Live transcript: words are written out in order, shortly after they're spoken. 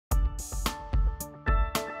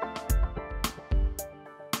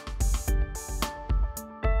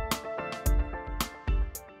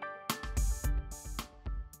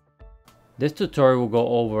This tutorial will go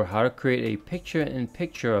over how to create a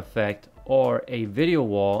picture-in-picture effect or a video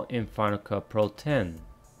wall in Final Cut Pro 10.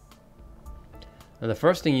 Now the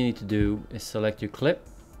first thing you need to do is select your clip,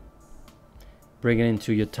 bring it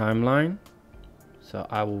into your timeline. So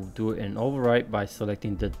I will do it in overwrite by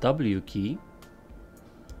selecting the W key.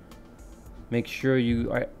 Make sure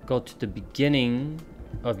you go to the beginning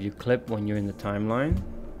of your clip when you're in the timeline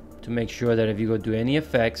to make sure that if you go do any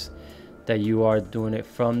effects that you are doing it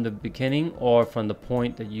from the beginning or from the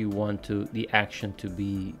point that you want the action to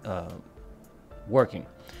be working.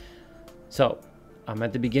 So I'm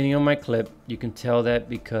at the beginning of my clip. You can tell that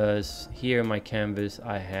because here in my canvas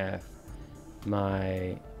I have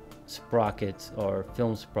my sprockets or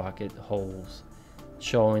film sprocket holes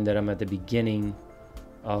showing that I'm at the beginning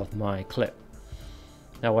of my clip.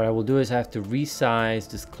 Now what I will do is I have to resize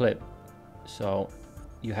this clip. So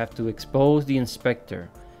you have to expose the inspector.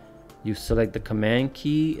 You select the command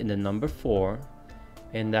key and the number 4,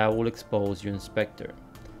 and that will expose your inspector.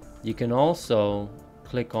 You can also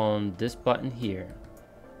click on this button here,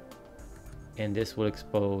 and this will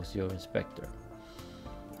expose your inspector.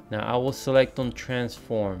 Now I will select on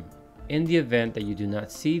transform. In the event that you do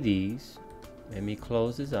not see these, let me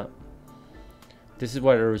close this up. This is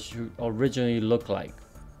what it originally looked like.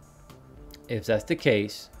 If that's the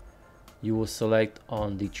case, you will select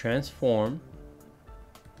on the transform,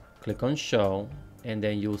 click on show, and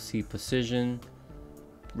then you'll see position,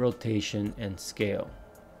 rotation, and scale.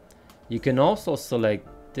 You can also select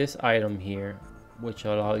this item here, which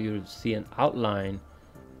will allow you to see an outline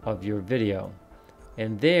of your video.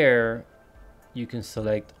 And there you can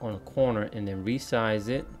select on a corner and then resize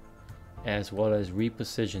it as well as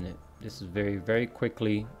reposition it. This is very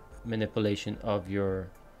quickly manipulation of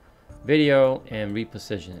your video and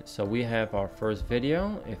reposition it. So we have our first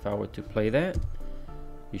video. If I were to play that,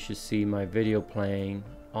 you should see my video playing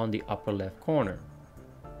on the upper left corner.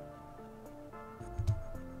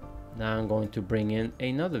 Now I'm going to bring in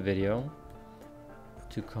another video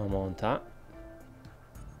to come on top.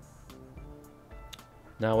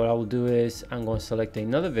 Now what I will do is I'm going to select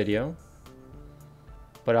another video,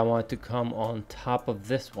 but I want it to come on top of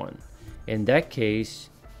this one. In that case,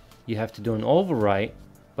 you have to do an overwrite,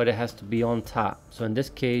 but it has to be on top. So in this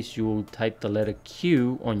case, you will type the letter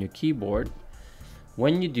Q on your keyboard.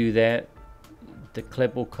 When you do that, the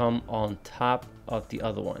clip will come on top of the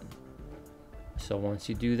other one. So once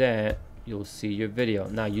you do that, you'll see your video.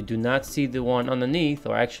 Now you do not see the one underneath,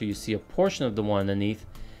 or actually you see a portion of the one underneath,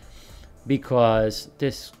 because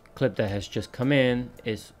this clip that has just come in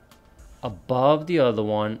is above the other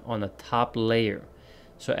one on the top layer.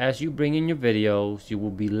 So as you bring in your videos, you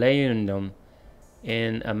will be layering them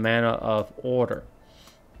in a manner of order.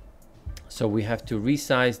 So we have to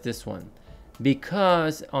resize this one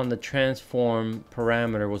because on the transform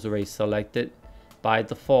parameter was already selected by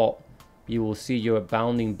default. You will see your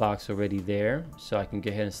bounding box already there. So I can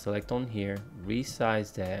go ahead and select on here,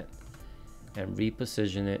 resize that, and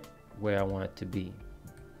reposition it where I want it to be.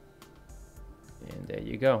 And there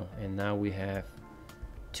you go. And now we have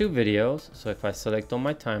 2 videos. So if I select on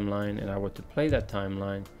my timeline and I were to play that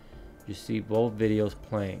timeline, you see both videos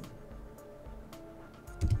playing.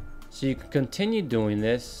 So you can continue doing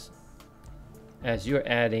this as you're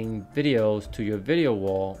adding videos to your video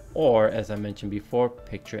wall, or as I mentioned before,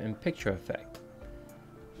 picture-in-picture effect.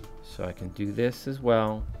 So I can do this as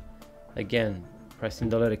well. Again, pressing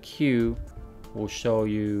the letter Q will show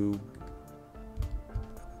you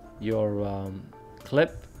your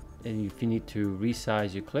clip, and if you need to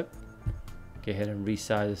resize your clip, go ahead and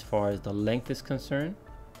resize as far as the length is concerned.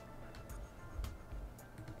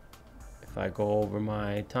 If I go over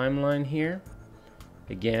my timeline here,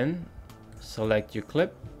 again, select your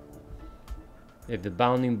clip. If the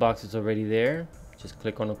bounding box is already there, just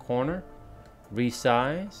click on the corner,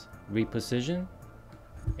 resize, reposition,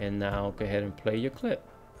 and now go ahead and play your clip.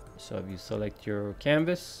 So if you select your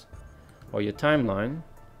canvas or your timeline,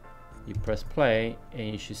 you press play,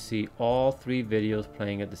 and you should see all 3 videos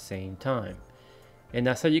playing at the same time. And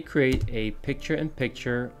that's how you create a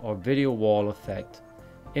picture-in-picture or video wall effect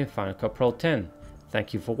in Final Cut Pro 10.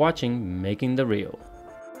 Thank you for watching Making the Reel.